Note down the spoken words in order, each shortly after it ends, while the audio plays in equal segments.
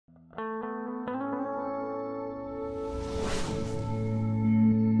Hey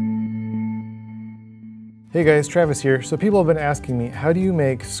guys, Travis here. So people have been asking me, how do you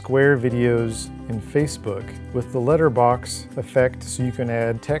make square videos in Facebook with the letterbox effect so you can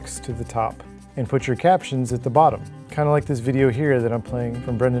add text to the top and put your captions at the bottom? Kind of like this video here that I'm playing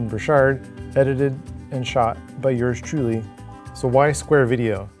from Brendan Burchard, edited and shot by yours truly. So why square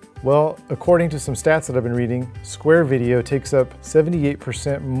video? Well, according to some stats that I've been reading, square video takes up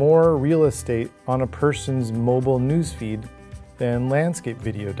 78% more real estate on a person's mobile newsfeed than landscape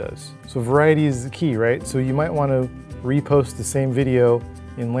video does. So variety is the key, right? So you might want to repost the same video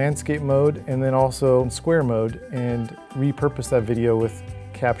in landscape mode and then also in square mode and repurpose that video with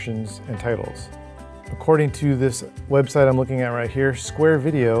captions and titles. According to this website I'm looking at right here, square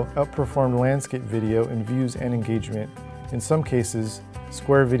video outperformed landscape video in views and engagement. In some cases,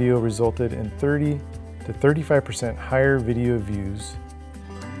 square video resulted in 30 to 35% higher video views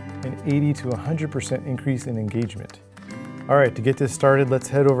and 80 to 100% increase in engagement. All right, to get this started, let's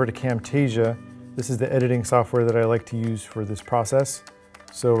head over to Camtasia. This is the editing software that I like to use for this process.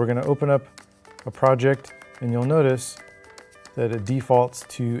 So we're gonna open up a project and you'll notice that it defaults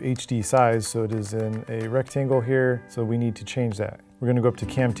to HD size. So it is in a rectangle here. So we need to change that. We're gonna go up to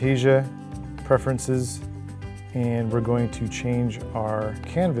Camtasia, Preferences, and we're going to change our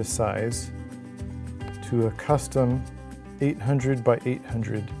canvas size to a custom 800 by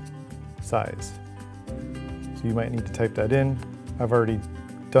 800 size. So you might need to type that in. I've already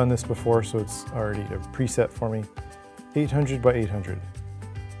done this before, so it's already a preset for me. 800 by 800.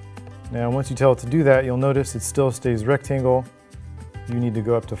 Now, once you tell it to do that, you'll notice it still stays rectangle. You need to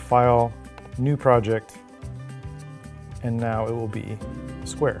go up to File, New Project, and now it will be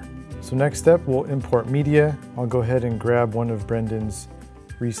square. So next step, we'll import media. I'll go ahead and grab one of Brendan's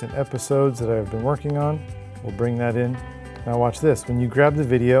recent episodes that I've been working on. We'll bring that in. Now watch this. When you grab the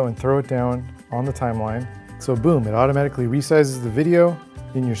video and throw it down on the timeline, so boom, it automatically resizes the video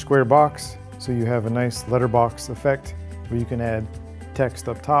in your square box, so you have a nice letterbox effect where you can add text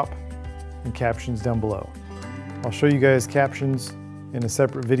up top and captions down below. I'll show you guys captions in a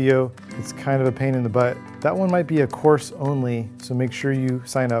separate video. It's kind of a pain in the butt. That one might be a course only, so make sure you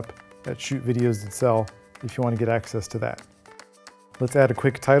sign up at Shoot Videos That Sell if you want to get access to that. Let's add a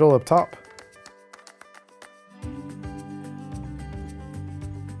quick title up top.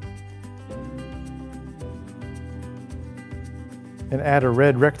 And add a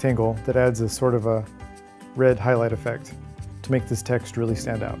red rectangle that adds a sort of a red highlight effect to make this text really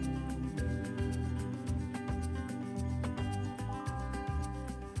stand out.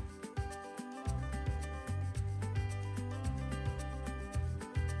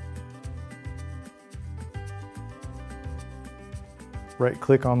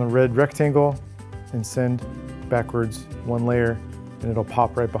 Right-click on the red rectangle and send backwards one layer, and it'll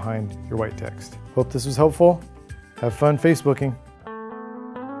pop right behind your white text. Hope this was helpful. Have fun Facebooking.